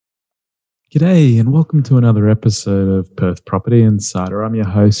G'day and welcome to another episode of Perth Property Insider. I'm your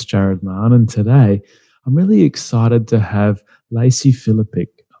host, Jared Mann, and today I'm really excited to have Lacey Philippic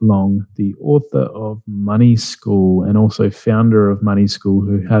along, the author of Money School and also founder of Money School,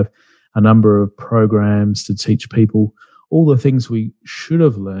 who have a number of programs to teach people all the things we should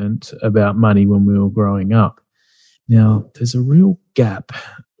have learnt about money when we were growing up. Now, there's a real gap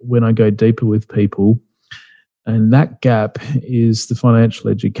when I go deeper with people, and that gap is the financial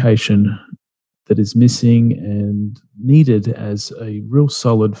education that is missing and needed as a real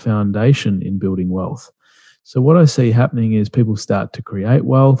solid foundation in building wealth. So what I see happening is people start to create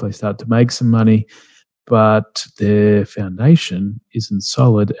wealth, they start to make some money, but their foundation isn't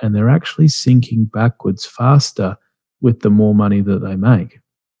solid and they're actually sinking backwards faster with the more money that they make.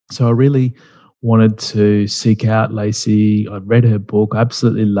 So I really wanted to seek out Lacey. I've read her book, I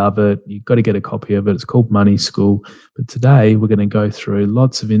absolutely love it. You've got to get a copy of it. It's called Money School. But today we're going to go through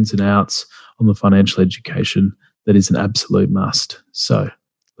lots of ins and outs on the financial education that is an absolute must. So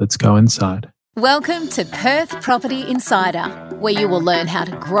let's go inside. Welcome to Perth Property Insider, where you will learn how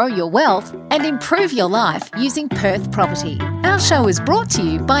to grow your wealth and improve your life using Perth property. Our show is brought to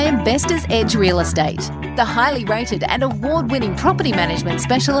you by Investors Edge Real Estate, the highly rated and award-winning property management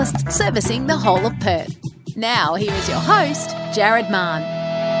specialists servicing the whole of Perth. Now, here is your host, Jared Mann.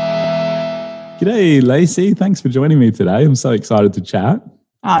 G'day, Lacey. Thanks for joining me today. I'm so excited to chat.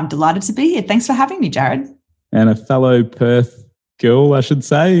 I'm delighted to be here. Thanks for having me, Jared. And a fellow Perth girl, I should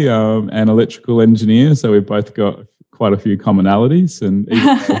say, an electrical engineer. So we've both got quite a few commonalities, and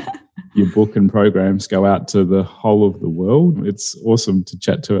your book and programs go out to the whole of the world. It's awesome to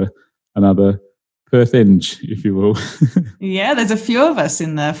chat to another Perth Eng, if you will. Yeah, there's a few of us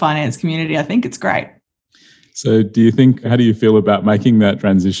in the finance community. I think it's great. So how do you feel about making that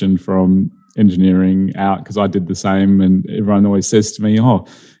transition from engineering out? Because I did the same, and everyone always says to me,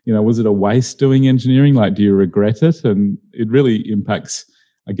 was it a waste doing engineering? Like, do you regret it? And it really impacts,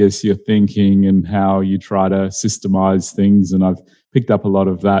 I guess, your thinking and how you try to systemize things. And I've picked up a lot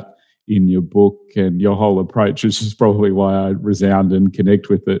of that in your book and your whole approach, which is probably why I resound and connect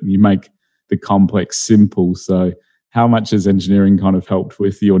with it. And you make the complex simple. So how much has engineering kind of helped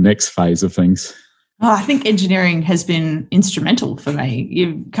with your next phase of things? I think engineering has been instrumental for me.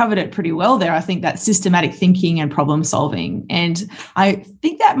 You've covered it pretty well there. I think that systematic thinking and problem solving. And I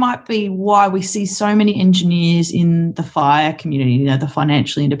think that might be why we see so many engineers in the FIRE community, the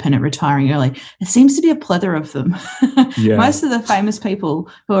financially independent retiring early. There seems to be a plethora of them. Yeah. Most of the famous people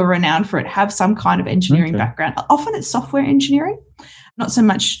who are renowned for it have some kind of engineering background. Often it's software engineering, not so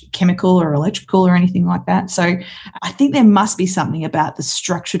much chemical or electrical or anything like that. So I think there must be something about the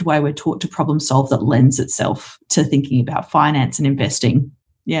structured way we're taught to problem solve that lends itself to thinking about finance and investing.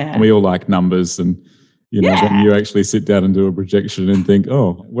 Yeah. And we all like numbers, and when you actually sit down and do a projection and think,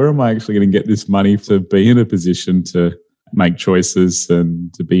 where am I actually going to get this money to be in a position to make choices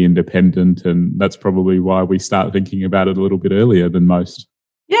and to be independent? And that's probably why we start thinking about it a little bit earlier than most.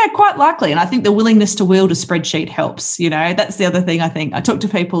 Yeah, quite likely. And I think the willingness to wield a spreadsheet helps. That's the other thing I think. I talk to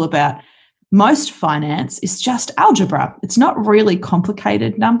people about most finance is just algebra. It's not really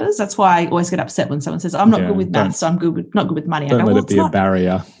complicated numbers. That's why I always get upset when someone says, I'm not good with maths, so I'm not good with money. Don't let it be a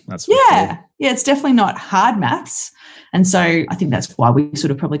barrier. That's for sure. Yeah, it's definitely not hard maths. And so I think that's why we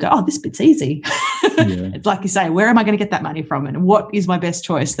sort of probably go, this bit's easy. Yeah. It's like you say, where am I going to get that money from? And what is my best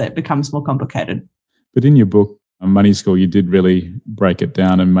choice that becomes more complicated? But in your book, Money School, you did really break it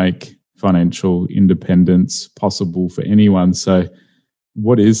down and make financial independence possible for anyone. So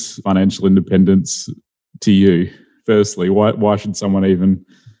what is financial independence to you? Firstly, why should someone even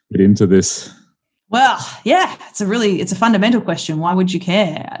get into this? Well, yeah, it's a fundamental question. Why would you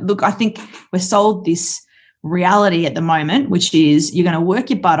care? Look, I think we're sold this reality at the moment, which is you're going to work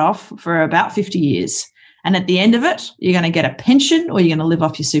your butt off for about 50 years. And at the end of it, you're going to get a pension or you're going to live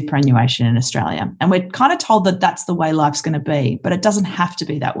off your superannuation in Australia. And we're kind of told that that's the way life's going to be, but it doesn't have to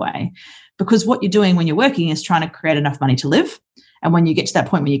be that way, because what you're doing when you're working is trying to create enough money to live. And when you get to that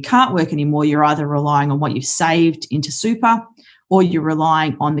point where you can't work anymore, you're either relying on what you've saved into super or you're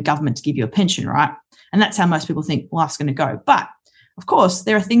relying on the government to give you a pension, right? And that's how most people think life's going to go. But of course,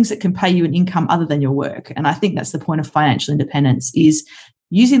 there are things that can pay you an income other than your work. And I think that's the point of financial independence, is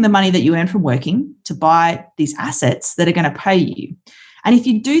using the money that you earn from working to buy these assets that are going to pay you. And if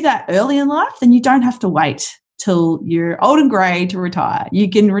you do that early in life, then you don't have to wait till you're old and grey to retire. You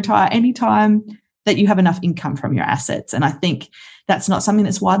can retire anytime that you have enough income from your assets. And I think that's not something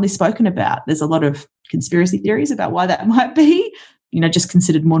that's widely spoken about. There's a lot of conspiracy theories about why that might be, just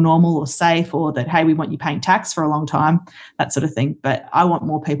considered more normal or safe, or that, hey, we want you paying tax for a long time, that sort of thing. But I want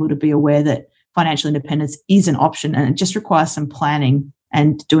more people to be aware that financial independence is an option, and it just requires some planning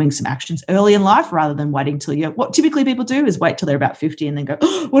and doing some actions early in life rather than waiting till what typically people do is wait till they're about 50 and then go,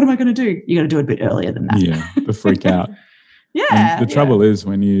 oh, what am I going to do? You got to do it a bit earlier than that. Yeah, the freak out. Yeah. And the trouble is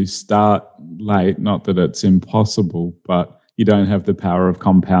when you start late, not that it's impossible, but you don't have the power of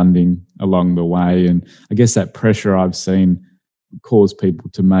compounding along the way. And I guess that pressure I've seen cause people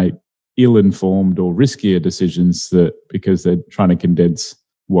to make ill-informed or riskier decisions because they're trying to condense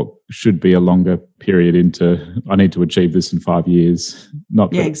what should be a longer period into, I need to achieve this in 5 years.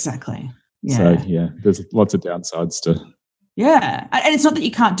 Exactly. Yeah. So, there's lots of downsides to. Yeah. And it's not that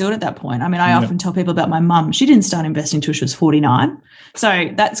you can't do it at that point. I mean, I often tell people about my mum. She didn't start investing until she was 49. So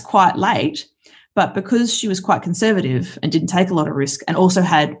that's quite late. But because she was quite conservative and didn't take a lot of risk, and also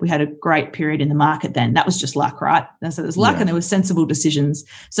we had a great period in the market then, that was just luck, right? So there was luck and there were sensible decisions.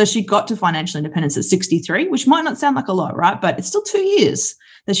 So she got to financial independence at 63, which might not sound like a lot, right? But it's still 2 years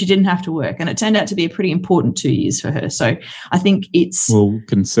that she didn't have to work. And it turned out to be a pretty important 2 years for her. So I think we'll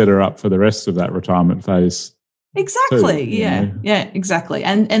consider up for the rest of that retirement phase. Exactly. Too, yeah, exactly.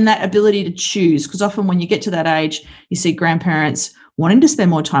 And that ability to choose, because often when you get to that age, you see grandparents wanting to spend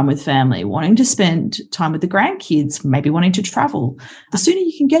more time with family, wanting to spend time with the grandkids, maybe wanting to travel. The sooner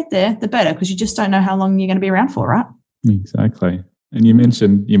you can get there, the better, because you just don't know how long you're going to be around for, right? Exactly. And you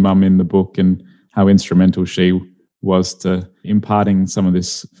mentioned your mum in the book and how instrumental she was to imparting some of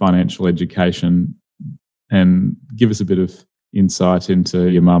this financial education, and give us a bit of insight into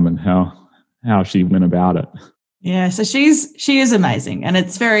your mum and how she went about it. Yeah, so she is amazing, and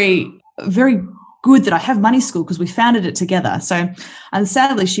it's very, very good that I have Money School because we founded it together. So, and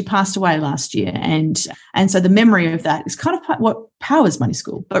sadly, she passed away last year, and so the memory of that is kind of what powers Money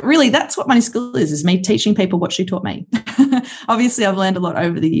School. But really, that's what Money School is me teaching people what she taught me. Obviously, I've learned a lot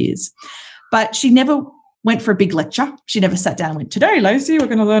over the years, but she never went for a big lecture. She never sat down and went, today, Lacey, we're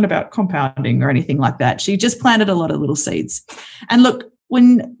going to learn about compounding or anything like that. She just planted a lot of little seeds. And look,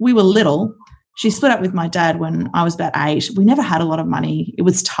 when we were little, she split up with my dad when I was about 8. We never had a lot of money. It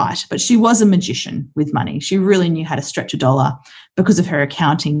was tight, but she was a magician with money. She really knew how to stretch a dollar because of her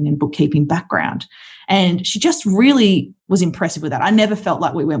accounting and bookkeeping background. And she just really was impressive with that. I never felt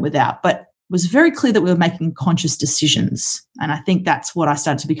like we went without, but it was very clear that we were making conscious decisions. And I think that's what I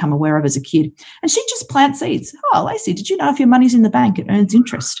started to become aware of as a kid. And she'd just plant seeds. Oh, Lacey, did you know if your money's in the bank, it earns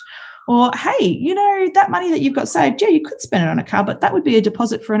interest? Or, hey, that money that you've got saved, you could spend it on a car, but that would be a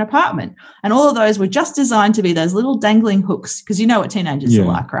deposit for an apartment. And all of those were just designed to be those little dangling hooks, because you know what teenagers are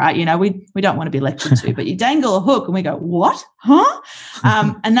like, right? We don't want to be lectured to, but you dangle a hook and we go, what? Huh?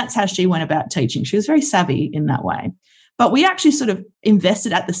 And that's how she went about teaching. She was very savvy in that way. But we actually sort of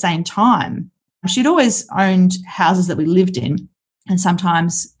invested at the same time. She'd always owned houses that we lived in, and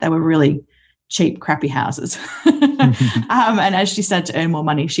sometimes they were really cheap, crappy houses. And as she started to earn more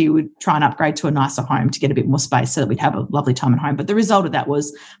money, she would try and upgrade to a nicer home to get a bit more space so that we'd have a lovely time at home. But the result of that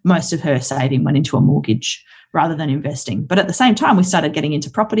was most of her saving went into a mortgage rather than investing. But at the same time, we started getting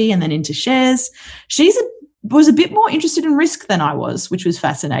into property and then into shares. She was a bit more interested in risk than I was, which was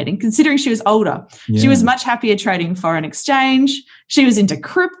fascinating, considering she was older. Yeah. She was much happier trading foreign exchange. She was into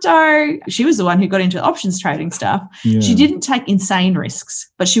crypto. She was the one who got into options trading stuff. Yeah. She didn't take insane risks,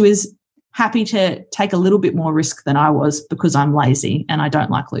 but she was happy to take a little bit more risk than I was because I'm lazy and I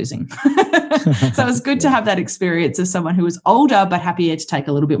don't like losing. So it was good to have that experience of someone who was older but happier to take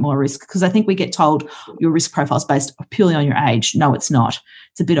a little bit more risk, because I think we get told your risk profile is based purely on your age. No, it's not.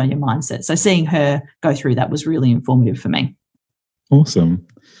 It's a bit on your mindset. So seeing her go through that was really informative for me. Awesome.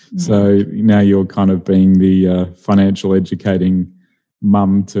 Yeah. So now you're kind of being the financial educating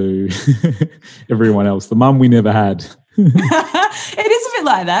mum to everyone else, the mum we never had. It is a bit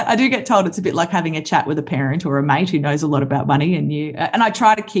like that. I do get told it's a bit like having a chat with a parent or a mate who knows a lot about money, and I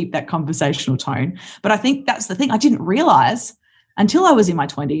try to keep that conversational tone. But I think that's the thing. I didn't realize until I was in my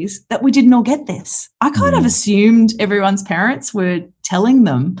 20s that we didn't all get this. I kind of assumed everyone's parents were telling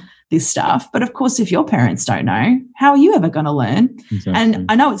them this stuff. But of course, if your parents don't know, how are you ever going to learn? Exactly.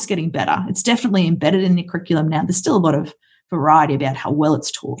 And I know it's getting better. It's definitely embedded in the curriculum now. There's still a lot of variety about how well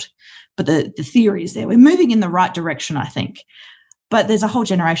it's taught. But the theory is there. We're moving in the right direction, I think. But there's a whole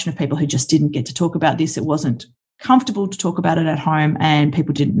generation of people who just didn't get to talk about this. It wasn't comfortable to talk about it at home, and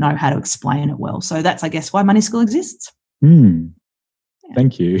people didn't know how to explain it well. So that's, I guess, why Money School exists. Yeah.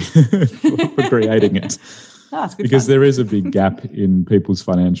 Thank you for creating it. It's good because fun. There is a big gap in people's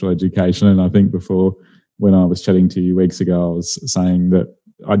financial education. And I think before, when I was chatting to you weeks ago, I was saying that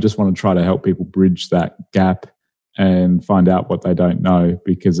I just want to try to help people bridge that gap and find out what they don't know,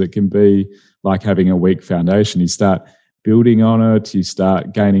 because it can be like having a weak foundation. You start building on it, you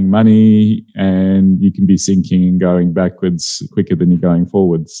start gaining money, and you can be sinking and going backwards quicker than you're going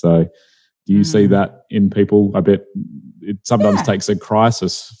forwards. So Do you see that in people? I bet it sometimes takes a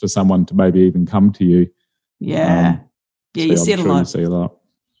crisis for someone to maybe even come to you. Yeah. You see it a lot. You see a lot.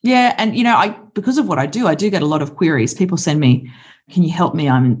 Yeah, and because of what I do get a lot of queries. People send me, "Can you help me?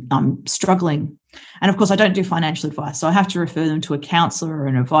 I'm struggling." And of course, I don't do financial advice, so I have to refer them to a counsellor or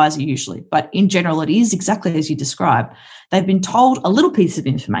an advisor usually. But in general, it is exactly as you describe. They've been told a little piece of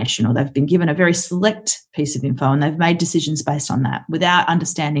information, or they've been given a very select piece of info, and they've made decisions based on that without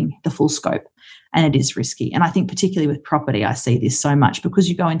understanding the full scope. And it is risky. And I think particularly with property, I see this so much because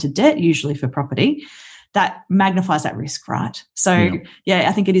you go into debt usually for property. That magnifies that risk, right? So,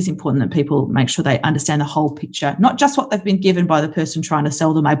 I think it is important that people make sure they understand the whole picture, not just what they've been given by the person trying to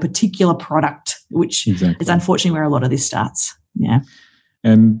sell them a particular product, which is unfortunately where a lot of this starts. Yeah.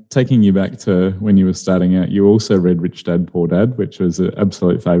 And taking you back to when you were starting out, you also read Rich Dad, Poor Dad, which was an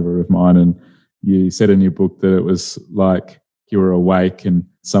absolute favourite of mine. And you said in your book that it was like you were awake and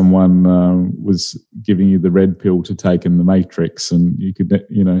someone was giving you the red pill to take in the Matrix, and you could,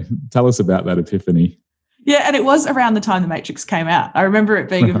 tell us about that epiphany. Yeah, and it was around the time The Matrix came out. I remember it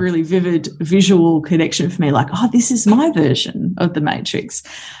being a really vivid visual connection for me, like, oh, this is my version of The Matrix.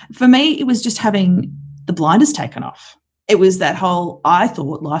 For me, it was just having the blinders taken off. It was that whole, I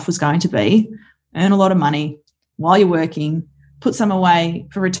thought life was going to be earn a lot of money while you're working, put some away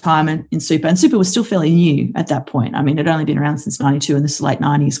for retirement in super. And super was still fairly new at that point. I mean, it had only been around since 92, and this is late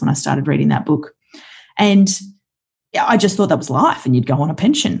 90s when I started reading that book. And I just thought that was life, and you'd go on a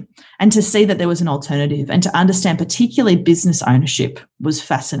pension. And to see that there was an alternative and to understand particularly business ownership was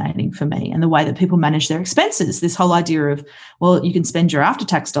fascinating for me, and the way that people manage their expenses. This whole idea of, well, you can spend your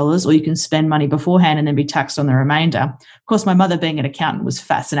after-tax dollars or you can spend money beforehand and then be taxed on the remainder. Of course, my mother, being an accountant, was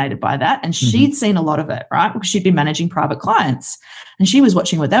fascinated by that, and she'd seen a lot of it, right? Because she'd been managing private clients, and she was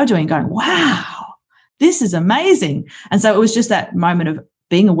watching what they were doing going, wow, this is amazing. And so it was just that moment of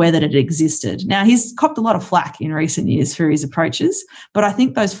being aware that it existed. Now, he's copped a lot of flack in recent years for his approaches, but I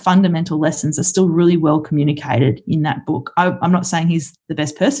think those fundamental lessons are still really well communicated in that book. I'm not saying he's the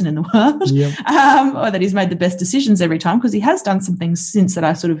best person in the world or that he's made the best decisions every time, because he has done some things since that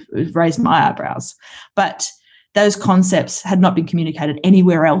I sort of raised my eyebrows. But those concepts had not been communicated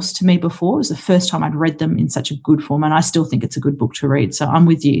anywhere else to me before. It was the first time I'd read them in such a good form, and I still think it's a good book to read. So I'm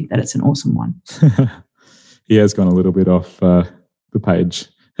with you that it's an awesome one. He has gone a little bit off the page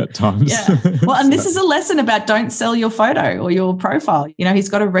at times. Yeah. Well, and this is a lesson about don't sell your photo or your profile. He's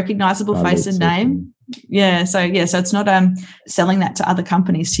got a recognizable face and name. Yeah. So it's not selling that to other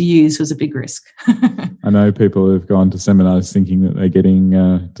companies to use was a big risk. I know people have gone to seminars thinking that they're getting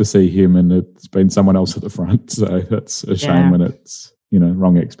to see him, and it's been someone else at the front. So that's a shame when it's,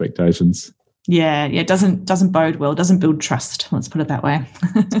 wrong expectations. Yeah, it doesn't bode well, doesn't build trust, let's put it that way.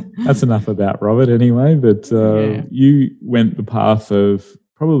 That's enough about Robert anyway, but you went the path of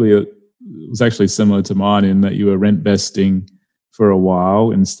probably, it was actually similar to mine in that you were rent vesting for a while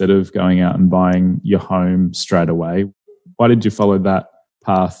instead of going out and buying your home straight away. Why did you follow that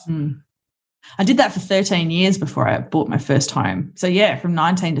path? I did that for 13 years before I bought my first home. So from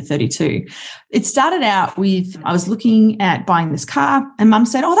 19 to 32. It started out with, I was looking at buying this car, and Mum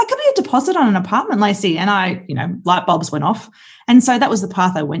said, oh, that could be a deposit on an apartment, Lacey. And I, light bulbs went off. And so that was the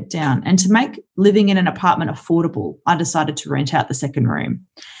path I went down. And to make living in an apartment affordable, I decided to rent out the second room.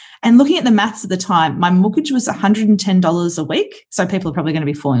 And looking at the maths at the time, my mortgage was $110 a week. So people are probably going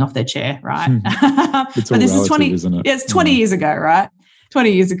to be falling off their chair, right? It's all relative, is 20, isn't it? Yeah, it's 20 years ago, right?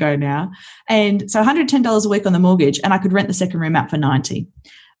 20 years ago now. And so $110 a week on the mortgage, and I could rent the second room out for $90.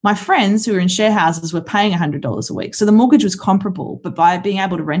 My friends who were in share houses were paying $100 a week. So the mortgage was comparable, but by being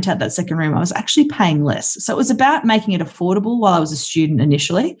able to rent out that second room, I was actually paying less. So it was about making it affordable while I was a student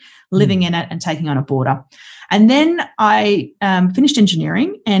initially, living in it and taking on a boarder. And then I finished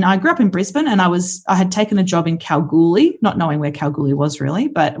engineering, and I grew up in Brisbane, and I had taken a job in Kalgoorlie, not knowing where Kalgoorlie was really,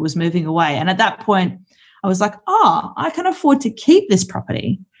 but was moving away. And at that point, I was like, I can afford to keep this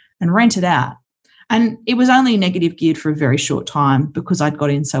property and rent it out. And it was only negative geared for a very short time because I'd got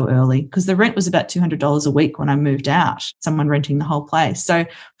in so early, because the rent was about $200 a week when I moved out, someone renting the whole place. So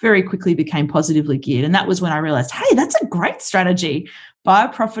very quickly became positively geared. And that was when I realized, hey, that's a great strategy. Buy a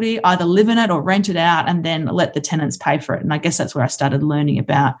property, either live in it or rent it out, and then let the tenants pay for it. And I guess that's where I started learning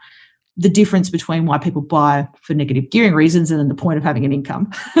about the difference between why people buy for negative gearing reasons and then the point of having an income.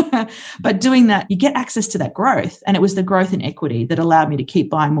 But doing that, you get access to that growth. And it was the growth in equity that allowed me to keep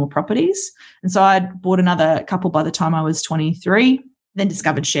buying more properties. And so I'd bought another couple by the time I was 23, then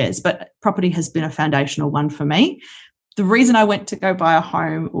discovered shares. But property has been a foundational one for me. The reason I went to go buy a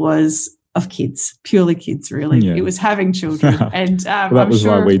home was of kids, purely kids, really. Yeah. It was having children. And well, that was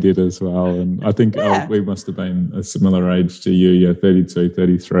why we did as well. And I think we must have been a similar age to you, 32,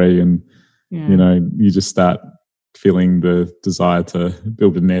 33. And you know, you just start feeling the desire to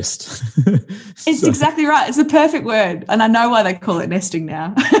build a nest. It's exactly right. It's the perfect word. And I know why they call it nesting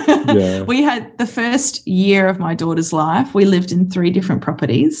now. Yeah. We had the first year of my daughter's life, we lived in 3 different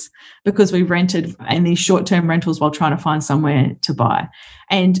properties because we rented in these short-term rentals while trying to find somewhere to buy.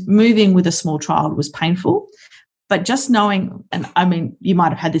 And moving with a small child was painful. But just knowing, and I mean, you might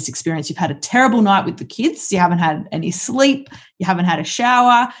have had this experience, you've had a terrible night with the kids, you haven't had any sleep, you haven't had a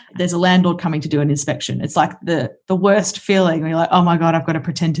shower, there's a landlord coming to do an inspection. It's like the worst feeling where you're like, oh my God, I've got to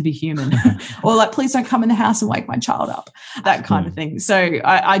pretend to be human. Or like, please don't come in the house and wake my child up, that kind of thing. So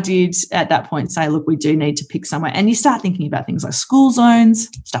I did at that point say, look, we do need to pick somewhere. And you start thinking about things like school zones,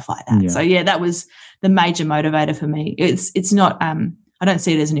 stuff like that. Yeah. So yeah, that was the major motivator for me. It's not, I don't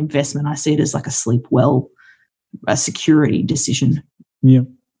see it as an investment. I see it as like a security decision. Yeah.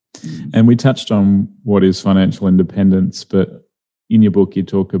 And we touched on what is financial independence, but in your book you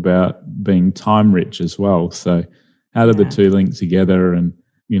talk about being time rich as well. So how do the two link together, and,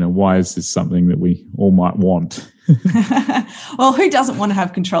 you know, why is this something that we all might want? Well, who doesn't want to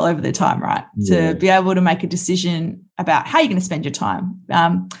have control over their time, right? To be able to make a decision about how you're going to spend your time.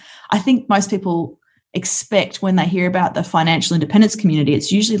 I think most people expect when they hear about the financial independence community,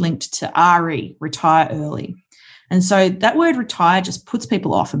 it's usually linked to RE, retire early. And so that word retire just puts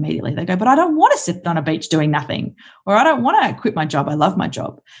people off immediately. They go, but I don't want to sit on a beach doing nothing, or I don't want to quit my job. I love my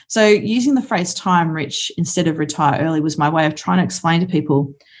job. So using the phrase time rich instead of retire early was my way of trying to explain to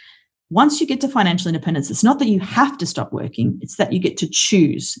people, once you get to financial independence, it's not that you have to stop working, it's that you get to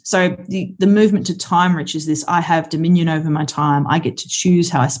choose. So the movement to time rich is this: I have dominion over my time. I get to choose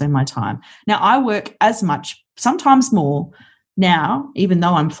how I spend my time. Now, I work as much, sometimes more now, even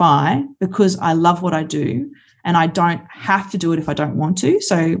though I'm FI, because I love what I do. And I don't have to do it if I don't want to.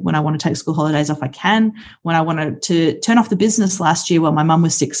 So when I want to take school holidays off, I can. When I wanted to turn off the business last year while my mum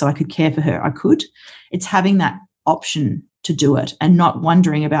was sick so I could care for her, I could. It's having that option to do it and not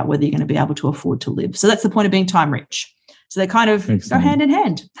wondering about whether you're going to be able to afford to live. So that's the point of being time rich. So they kind of go hand in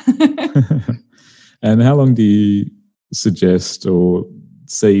hand. And how long do you suggest or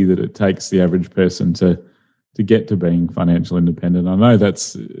see that it takes the average person to get to being financial independent? I know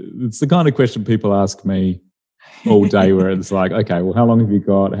it's the kind of question people ask me all day, where it's like, okay, well, how long have you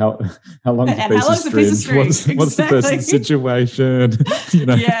got? How long is a piece of string? What's the person's situation? You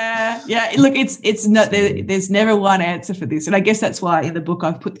know? Yeah. Look, it's not there's never one answer for this, and I guess that's why in the book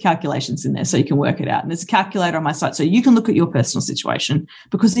I've put the calculations in there so you can work it out. And there's a calculator on my site so you can look at your personal situation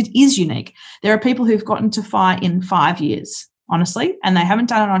because it is unique. There are people who've gotten to FI in 5 years, honestly, and they haven't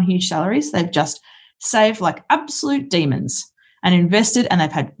done it on huge salaries. They've just saved like absolute demons and invested, and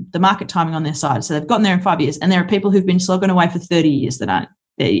they've had the market timing on their side. So they've gotten there in 5 years. And there are people who've been slogging away for 30 years that aren't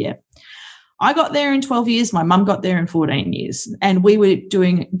there yet. I got there in 12 years. My mum got there in 14 years. And we were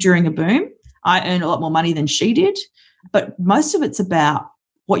doing during a boom. I earned a lot more money than she did. But most of it's about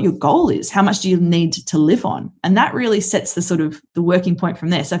what your goal is. How much do you need to live on? And that really sets the sort of the working point from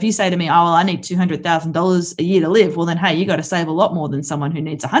there. So if you say to me, oh, well, I need $200,000 a year to live, well, then, hey, you got to save a lot more than someone who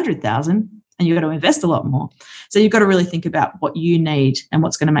needs $100,000. And you've got to invest a lot more. So you've got to really think about what you need and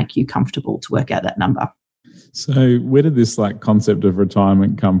what's going to make you comfortable to work out that number. So where did this like concept of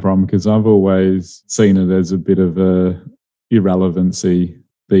retirement come from? Because I've always seen it as a bit of a irrelevancy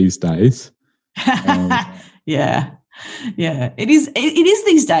these days. Yeah. It is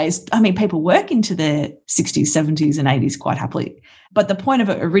these days. I mean, people work into their 60s, 70s and 80s quite happily. But the point of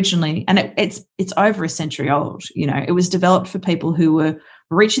it originally, and it's over a century old, you know, it was developed for people who were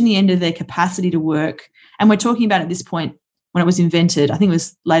reaching the end of their capacity to work. And we're talking about at this point when it was invented, I think it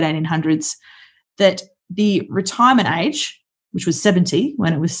was late 1800s, that the retirement age, which was 70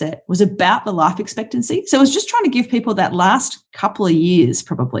 when it was set, was about the life expectancy. So it was just trying to give people that last couple of years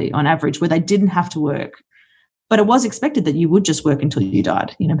probably on average where they didn't have to work. But it was expected that you would just work until you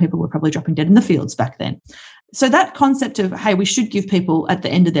died. You know, people were probably dropping dead in the fields back then. So that concept of, hey, we should give people at the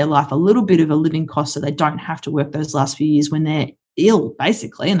end of their life a little bit of a living cost so they don't have to work those last few years when they're ill,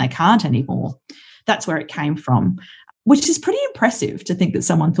 basically, and they can't anymore. That's where it came from, which is pretty impressive to think that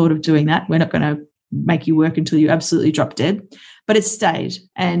someone thought of doing that. We're not going to make you work until you absolutely drop dead. But it stayed.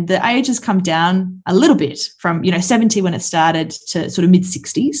 And the age has come down a little bit from, 70 when it started to sort of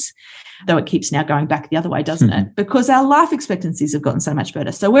mid-60s, though it keeps now going back the other way, doesn't it? Because our life expectancies have gotten so much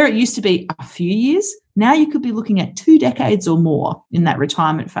better. So where it used to be a few years, now you could be looking at 2 decades or more in that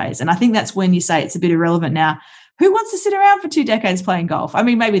retirement phase. And I think that's when you say it's a bit irrelevant now. Who wants to sit around for 2 decades playing golf? I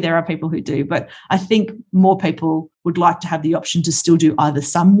mean, maybe there are people who do, but I think more people would like to have the option to still do either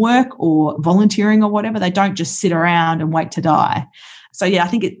some work or volunteering or whatever. They don't just sit around and wait to die. So, yeah, I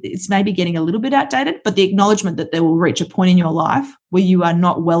think it's maybe getting a little bit outdated, but the acknowledgement that there will reach a point in your life where you are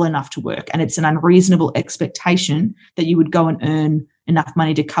not well enough to work, and it's an unreasonable expectation that you would go and earn enough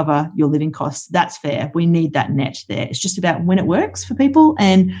money to cover your living costs. That's fair. We need that net there. It's just about when it works for people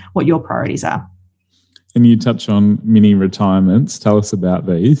and what your priorities are. And you touch on mini retirements. Tell us about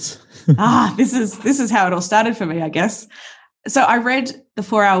these. This is how it all started for me, I guess. So I read The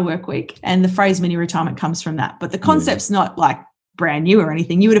 4-Hour Workweek, and the phrase mini retirement comes from that. But the concept's not like brand new or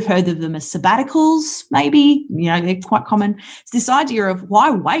anything. You would have heard of them as sabbaticals, maybe. They're quite common. It's this idea of why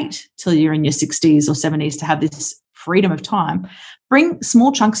wait till you're in your 60s or 70s to have this freedom of time. Bring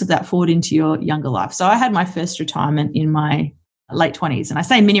small chunks of that forward into your younger life. So I had my first retirement in my late 20s. And I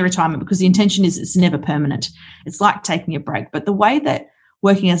say mini retirement because the intention is it's never permanent. It's like taking a break. But the way that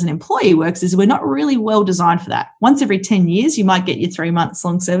working as an employee works is we're not really well designed for that. Once every 10 years, you might get your 3 months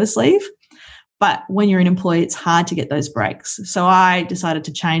long service leave. But when you're an employee, it's hard to get those breaks. So I decided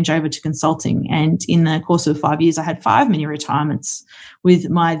to change over to consulting. And in the course of 5 years, I had 5 mini retirements with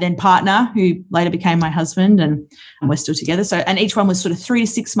my then partner, who later became my husband, and we're still together. So, and each one was sort of 3 to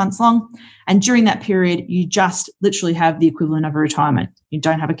 6 months long. And during that period, you just literally have the equivalent of a retirement. You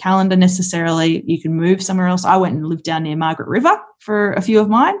don't have a calendar necessarily. You can move somewhere else. I went and lived down near Margaret River for a few of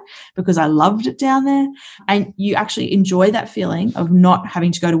mine because I loved it down there. And you actually enjoy that feeling of not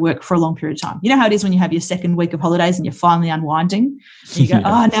having to go to work for a long period of time. You know how it is when you have your second week of holidays and you're finally unwinding and you go,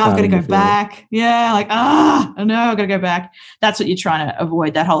 now I've got to go back. Yeah, like, no, I've got to go back. That's what you're trying to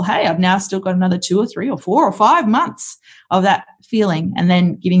avoid, that whole, hey, I've now still got another 2 or 3 or 4 or 5 months of that feeling, and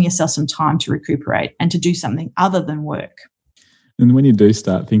then giving yourself some time to recuperate and to do something other than work. And when you do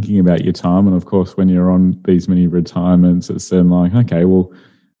start thinking about your time, and of course, when you're on these mini retirements, it's then like, okay, well,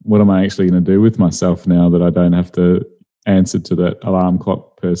 what am I actually going to do with myself now that I don't have to answer to that alarm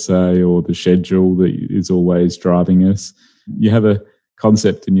clock per se, or the schedule that is always driving us? You have a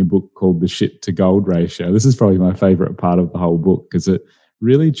concept in your book called the shit to gold ratio. This is probably my favorite part of the whole book because it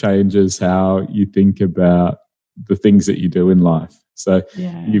really changes how you think about the things that you do in life. So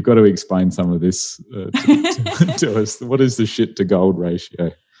you've got to explain some of this to us. What is the shit to gold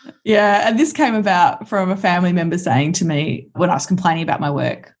ratio? Yeah, and this came about from a family member saying to me when I was complaining about my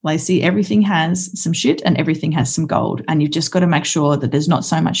work, Lacey, everything has some shit and everything has some gold, and you've just got to make sure that there's not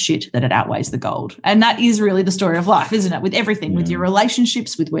so much shit that it outweighs the gold. And that is really the story of life, isn't it? With everything, with your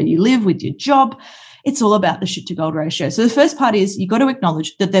relationships, with where you live, with your job, it's all about the shit to gold ratio. So the first part is you've got to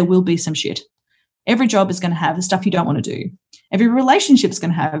acknowledge that there will be some shit. Every job is going to have the stuff you don't want to do. Every relationship is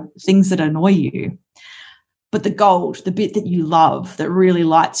going to have things that annoy you. But the gold, the bit that you love, that really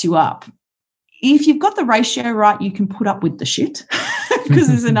lights you up, if you've got the ratio right, you can put up with the shit because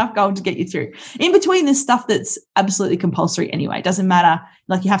there's enough gold to get you through. In between, there's stuff that's absolutely compulsory anyway. It doesn't matter.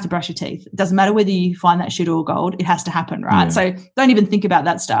 Like, you have to brush your teeth. It doesn't matter whether you find that shit or gold. It has to happen, right? Yeah. So don't even think about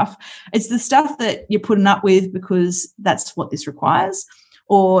that stuff. It's the stuff that you're putting up with because that's what this requires,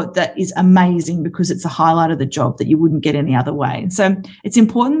 or that is amazing because it's a highlight of the job that you wouldn't get any other way. So it's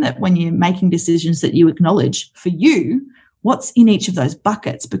important that when you're making decisions that you acknowledge for you what's in each of those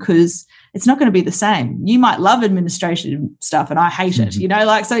buckets, because it's not going to be the same. You might love administration stuff and I hate it,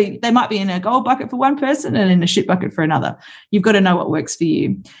 so they might be in a gold bucket for one person and in a shit bucket for another. You've got to know what works for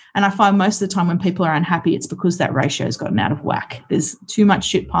you. And I find most of the time when people are unhappy, it's because that ratio has gotten out of whack. There's too much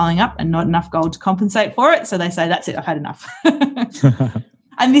shit piling up and not enough gold to compensate for it. So they say, that's it, I've had enough.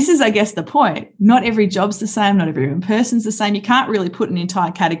 And this is, I guess, the point. Not every job's the same. Not every person's the same. You can't really put an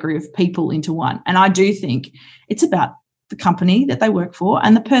entire category of people into one. And I do think it's about the company that they work for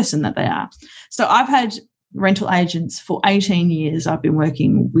and the person that they are. So I've had rental agents for 18 years. I've been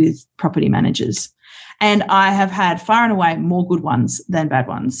working with property managers, and I have had far and away more good ones than bad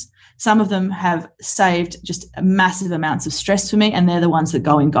ones. Some of them have saved just massive amounts of stress for me, and they're the ones that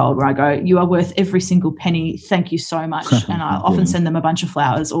go in gold, where I go, you are worth every single penny. Thank you so much. And I often send them a bunch of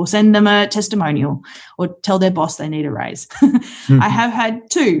flowers or send them a testimonial or tell their boss they need a raise. I have had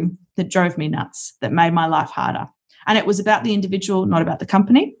 2 that drove me nuts, that made my life harder. And it was about the individual, not about the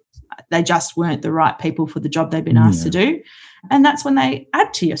company. They just weren't the right people for the job they've been asked to do. And that's when they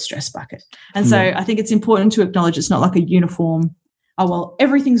add to your stress bucket. And so I think it's important to acknowledge it's not like a uniform,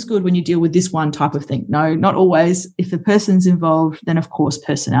 everything's good when you deal with this one type of thing. No, not always. If the person's involved, then of course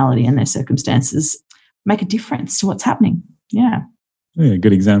personality and their circumstances make a difference to what's happening. Yeah,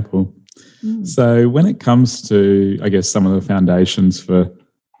 good example. So when it comes to, I guess, some of the foundations for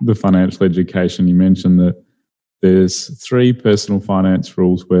the financial education, you mentioned that there's 3 personal finance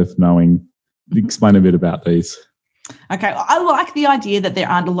rules worth knowing. Explain a bit about these. Okay, I like the idea that there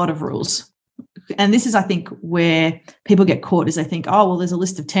aren't a lot of rules, and this is, I think, where people get caught, is they think, oh, well, there's a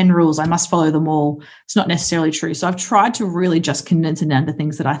list of 10 rules, I must follow them all. It's not necessarily true. So I've tried to really just condense it down to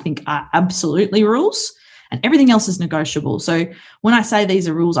things that I think are absolutely rules, and everything else is negotiable. So when I say these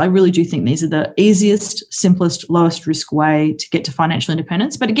are rules, I really do think these are the easiest, simplest, lowest risk way to get to financial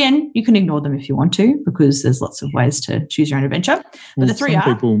independence. But again, you can ignore them if you want to, because there's lots of ways to choose your own adventure. But the three some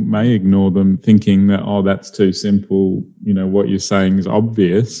people may ignore them thinking that, oh, that's too simple. You know, what you're saying is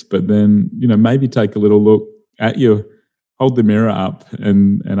obvious, but then, you know, maybe take a little look at hold the mirror up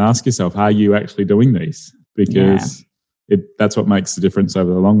and ask yourself, are you actually doing these? Because that's what makes the difference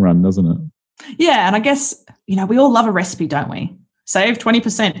over the long run, doesn't it? Yeah, and I guess, you know, we all love a recipe, don't we? Save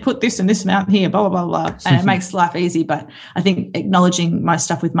 20%, put this and this amount here, blah, blah, blah, blah. And it makes life easy. But I think acknowledging most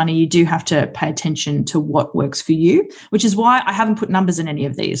stuff with money, you do have to pay attention to what works for you, which is why I haven't put numbers in any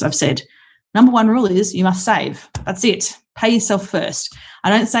of these. I've said, number one rule is you must save. That's it. Pay yourself first.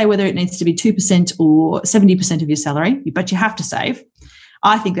 I don't say whether it needs to be 2% or 70% of your salary, but you have to save.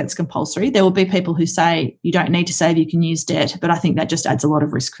 I think that's compulsory. There will be people who say you don't need to save, you can use debt, but I think that just adds a lot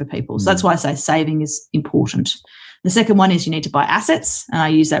of risk for people. So that's why I say saving is important. The second one is you need to buy assets, and I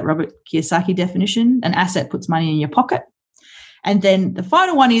use that Robert Kiyosaki definition. An asset puts money in your pocket. And then the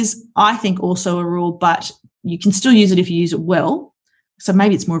final one is, I think, also a rule, but you can still use it if you use it well. So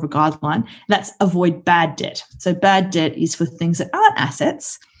maybe it's more of a guideline. That's avoid bad debt. So bad debt is for things that aren't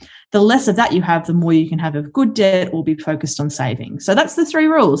assets. The less of that you have, the more you can have of good debt or be focused on saving. So that's the three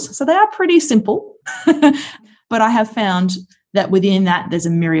rules. So they are pretty simple, but I have found that within that, there's a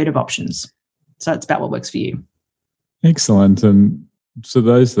myriad of options. So it's about what works for you. Excellent. And so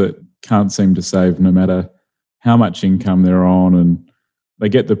those that can't seem to save, no matter how much income they're on, and they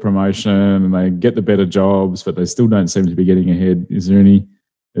get the promotion and they get the better jobs, but they still don't seem to be getting ahead, is there any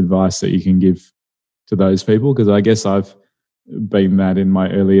advice that you can give to those people? Because I guess I've been that in my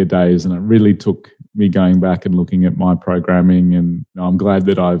earlier days, and it really took me going back and looking at my programming, and I'm glad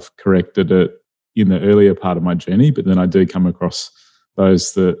that I've corrected it in the earlier part of my journey, but then I do come across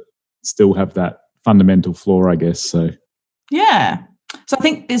those that still have that fundamental flaw, I guess. So I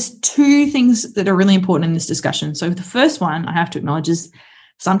think there's two things that are really important in this discussion. So the first one I have to acknowledge is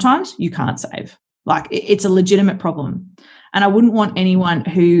sometimes you can't save. Like, it's a legitimate problem, and I wouldn't want anyone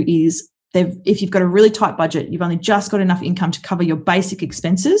who is if you've got a really tight budget, you've only just got enough income to cover your basic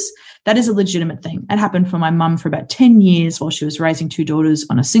expenses, that is a legitimate thing. It happened for my mum for about 10 years while she was raising two daughters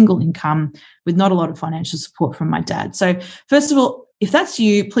on a single income with not a lot of financial support from my dad. So first of all, if that's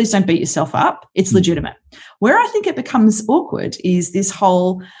you, please don't beat yourself up. It's legitimate. Where I think it becomes awkward is this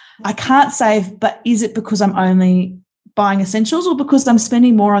whole, I can't save, but is it because I'm only buying essentials or because I'm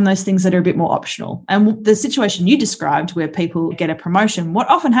spending more on those things that are a bit more optional? And the situation you described where people get a promotion, what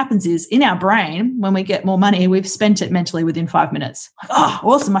often happens is in our brain, when we get more money, we've spent it mentally within 5 minutes. Like, oh,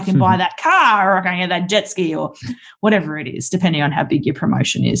 awesome, I can buy that car, or I can get that jet ski, or whatever it is, depending on how big your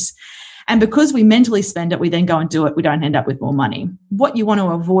promotion is. And because we mentally spend it, we then go and do it, we don't end up with more money. What you want to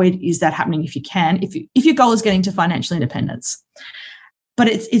avoid is that happening if you can, if your goal is getting to financial independence. But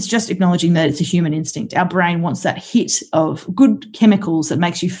it's just acknowledging that it's a human instinct. Our brain wants that hit of good chemicals that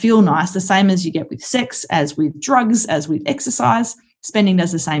makes you feel nice, the same as you get with sex, as with drugs, as with exercise. Spending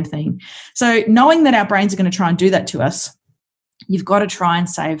does the same thing. So knowing that our brains are going to try and do that to us, you've got to try and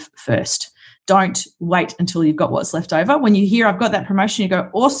save first. Don't wait until you've got what's left over. When you hear I've got that promotion, you go,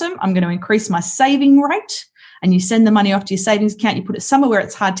 awesome, I'm going to increase my saving rate. And you send the money off to your savings account. You put it somewhere where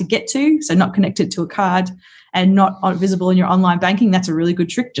it's hard to get to, so not connected to a card and not visible in your online banking. That's a really good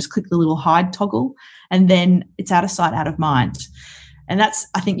trick. Just click the little hide toggle, and then it's out of sight, out of mind. And that's,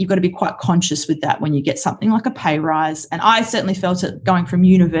 I think you've got to be quite conscious with that when you get something like a pay rise. And I certainly felt it going from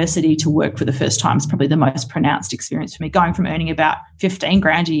university to work for the first time is probably the most pronounced experience for me, going from earning about 15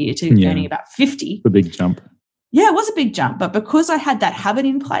 grand a year to earning about 50. A big jump. Yeah, it was a big jump. But because I had that habit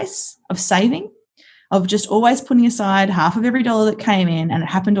in place of saving, of just always putting aside half of every dollar that came in, and it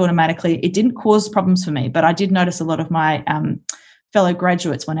happened automatically, it didn't cause problems for me. But I did notice a lot of my fellow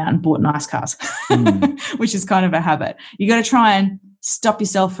graduates went out and bought nice cars, which is kind of a habit. You got to try and stop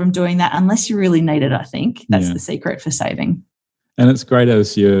yourself from doing that unless you really need it, I think. That's the secret for saving. And it's great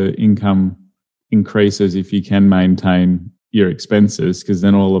as your income increases if you can maintain your expenses, because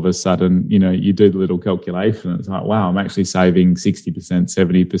then all of a sudden, you know, you do the little calculation. It's like, wow, I'm actually saving 60%,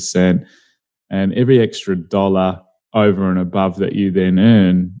 70%. And every extra dollar over and above that you then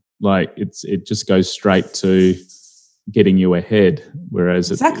earn, like it just goes straight to getting you ahead.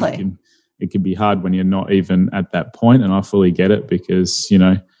 Whereas it can be hard when you're not even at that point. And I fully get it, because, you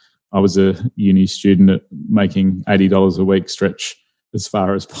know, I was a uni student at making $80 a week stretch as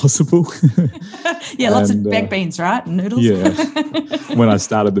far as possible. Yeah, lots of baked beans, right? And noodles. Yeah. When I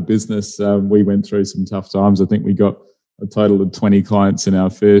started the business, we went through some tough times. I think we got a total of 20 clients in our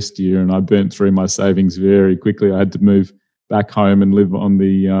first year, and I burnt through my savings very quickly. I had to move back home and live on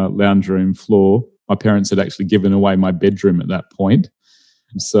the lounge room floor. My parents had actually given away my bedroom at that point.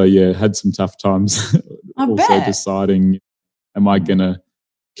 So, yeah, had some tough times. Also deciding, am I going to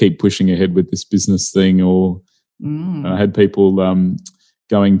keep pushing ahead with this business thing, or I had people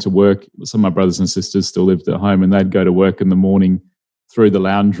going to work. Some of my brothers and sisters still lived at home, and they'd go to work in the morning through the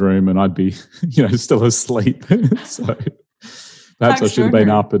lounge room, and I'd be, still asleep. So perhaps I should have been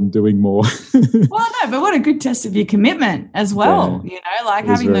up and doing more. Well, no, but what a good test of your commitment as well. Yeah, like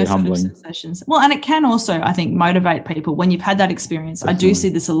having those sort of sessions. Well, and it can also, I think, motivate people when you've had that experience. Definitely. I do see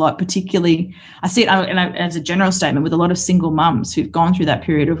this a lot, particularly I see it as a general statement with a lot of single mums who've gone through that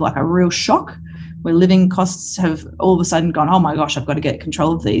period of like a real shock, where living costs have all of a sudden gone, oh my gosh, I've got to get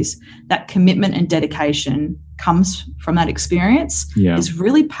control of these. That commitment and dedication comes from that experience is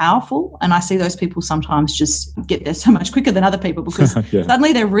really powerful. And I see those people sometimes just get there so much quicker than other people because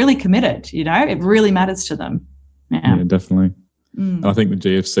suddenly they're really committed, it really matters to them. Yeah, definitely. And I think the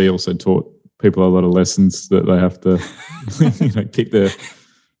GFC also taught people a lot of lessons that they have to keep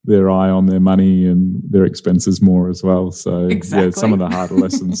their eye on their money and their expenses more as well. So some of the harder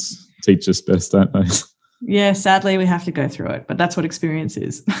lessons teach us best, don't they? Yeah, sadly we have to go through it, but that's what experience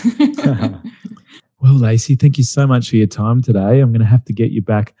is. Well, Lacey, thank you so much for your time today. I'm going to have to get you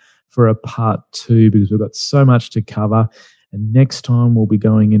back for a part 2 because we've got so much to cover. And next time we'll be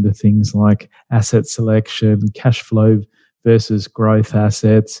going into things like asset selection, cash flow versus growth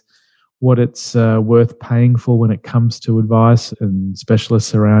assets, what it's worth paying for when it comes to advice and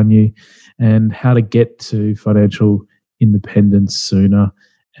specialists around you, and how to get to financial independence sooner.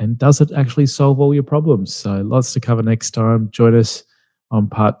 And does it actually solve all your problems? So lots to cover next time. Join us on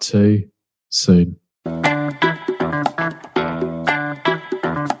part 2 soon.